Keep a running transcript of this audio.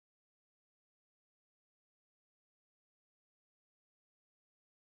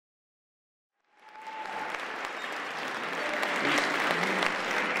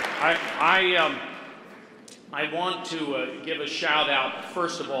I want to give a shout out,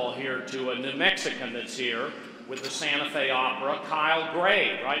 first of all, here to a New Mexican that's here with the Santa Fe Opera, Kyle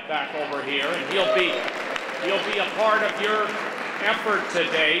Gray, right back over here, and he'll be a part of your effort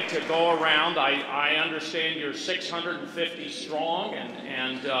today to go around. I understand you're 650 strong,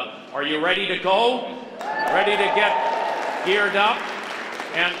 and are you ready to go? Ready to get geared up?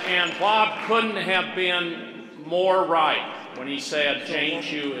 And Bob couldn't have been more right when he said Jane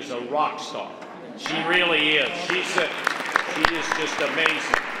Chu is a rock star. She really is. She is just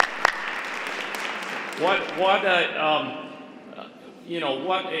amazing. What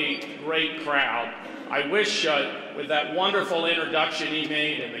a great crowd. I wish with that wonderful introduction he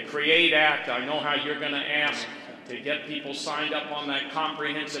made and the CREATE Act, I know how you're going to ask to get people signed up on that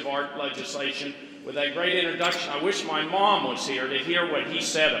comprehensive art legislation. With that great introduction, I wish my mom was here to hear what he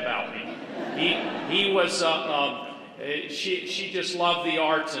said about me. He was, she just loved the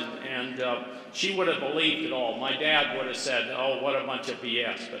arts, and she would have believed it all. My dad would have said, oh, what a bunch of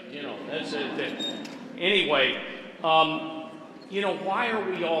BS, but you know, that's it. Anyway, you know, why are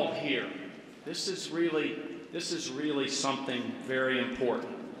we all here? This is really something very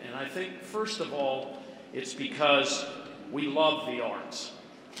important. And I think, first of all, it's because we love the arts.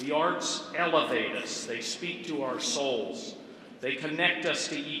 The arts elevate us. They speak to our souls. They connect us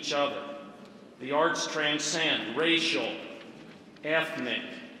to each other. The arts transcend racial, ethnic,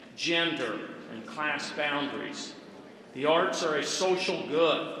 gender, and class boundaries. The arts are a social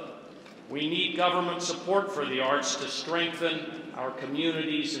good. We need government support for the arts to strengthen our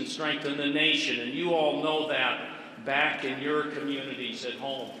communities and strengthen the nation. And you all know that back in your communities at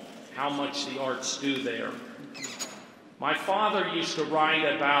home, how much the arts do there. My father used to write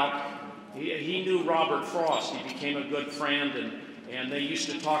about, he knew Robert Frost. He became a good friend, and they used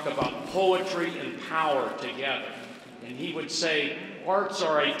to talk about poetry and power together. And he would say, arts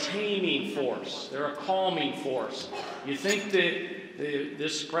are a taming force. They're a calming force. You think that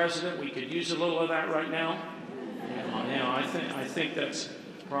this president, we could use a little of that right now? Yeah, I think that's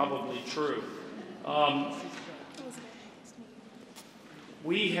probably true.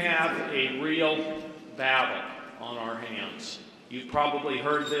 We have a real battle on our hands. You probably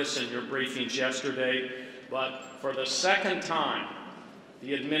heard this in your briefings yesterday, but for the second time,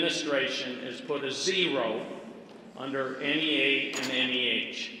 the administration has put a 0 under NEA and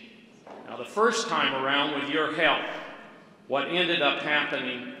NEH. Now, the first time around, with your help, what ended up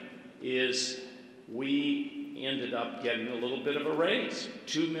happening is we ended up getting a little bit of a raise,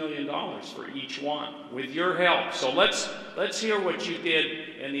 $2 million for each one, with your help. So let's hear what you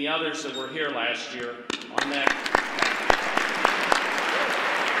did and the others that were here last year on that.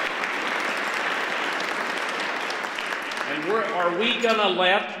 And are we gonna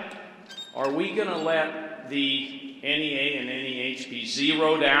let the NEA and NEH be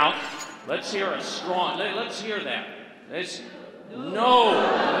zeroed out? Let's hear a strong, let's hear that. No,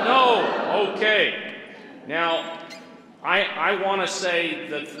 okay. Now, I want to say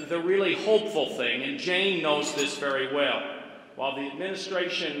that the really hopeful thing, and Jane knows this very well, while the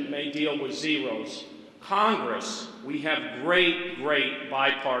administration may deal with zeros, Congress, we have great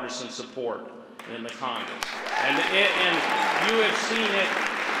bipartisan support in the Congress. And you have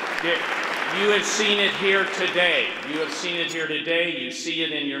seen it here today. You have seen it here today. You see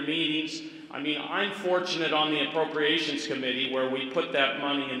it in your meetings. I mean, I'm fortunate on the Appropriations Committee where we put that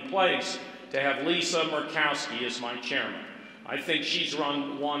money in place to have Lisa Murkowski as my chairman. I think she's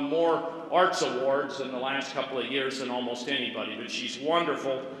won more arts awards in the last couple of years than almost anybody, but she's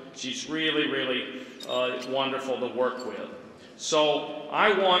wonderful. She's really wonderful to work with. So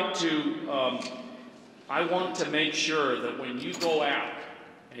I want to make sure that when you go out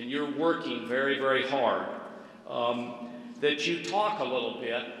and you're working very hard, that you talk a little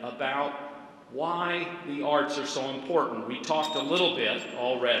bit about why the arts are so important. We talked a little bit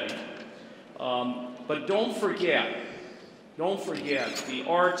already, but don't forget, the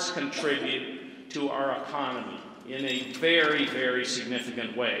arts contribute to our economy in a very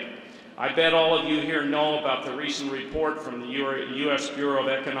significant way. I bet all of you here know about the recent report from the U.S. Bureau of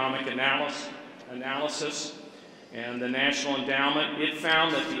Economic Analysis and the National Endowment. It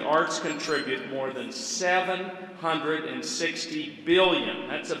found that the arts contribute more than $760 billion,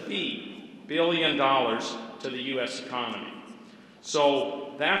 that's a B, $billion to the U.S. economy.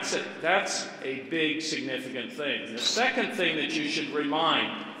 So that's a big, significant thing. The second thing that you should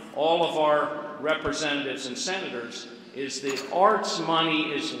remind all of our representatives and senators is that arts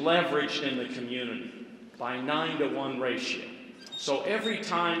money is leveraged in the community by 9-to-1 ratio. So every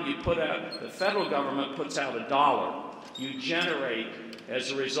time you put out, the federal government puts out $1, you generate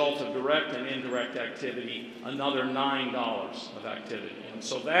as a result of direct and indirect activity, another $9 of activity. And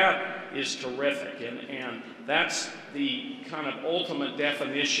so that is terrific, and that's the kind of ultimate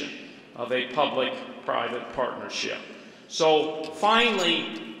definition of a public-private partnership. So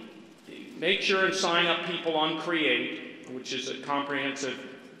finally, make sure and sign up people on CREATE, which is a comprehensive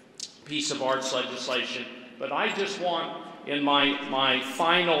piece of arts legislation. But I just want, in my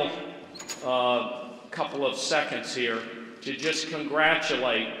final couple of seconds here, to just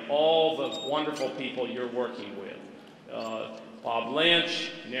congratulate all the wonderful people you're working with. Bob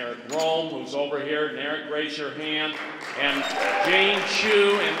Lynch, Narek Rome, who's over here. Narek, raise your hand. And Jane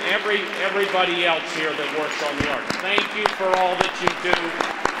Chu and everybody else here that works on the arts. Thank you for all that you do.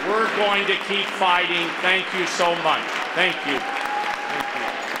 We're going to keep fighting. Thank you so much. Thank you.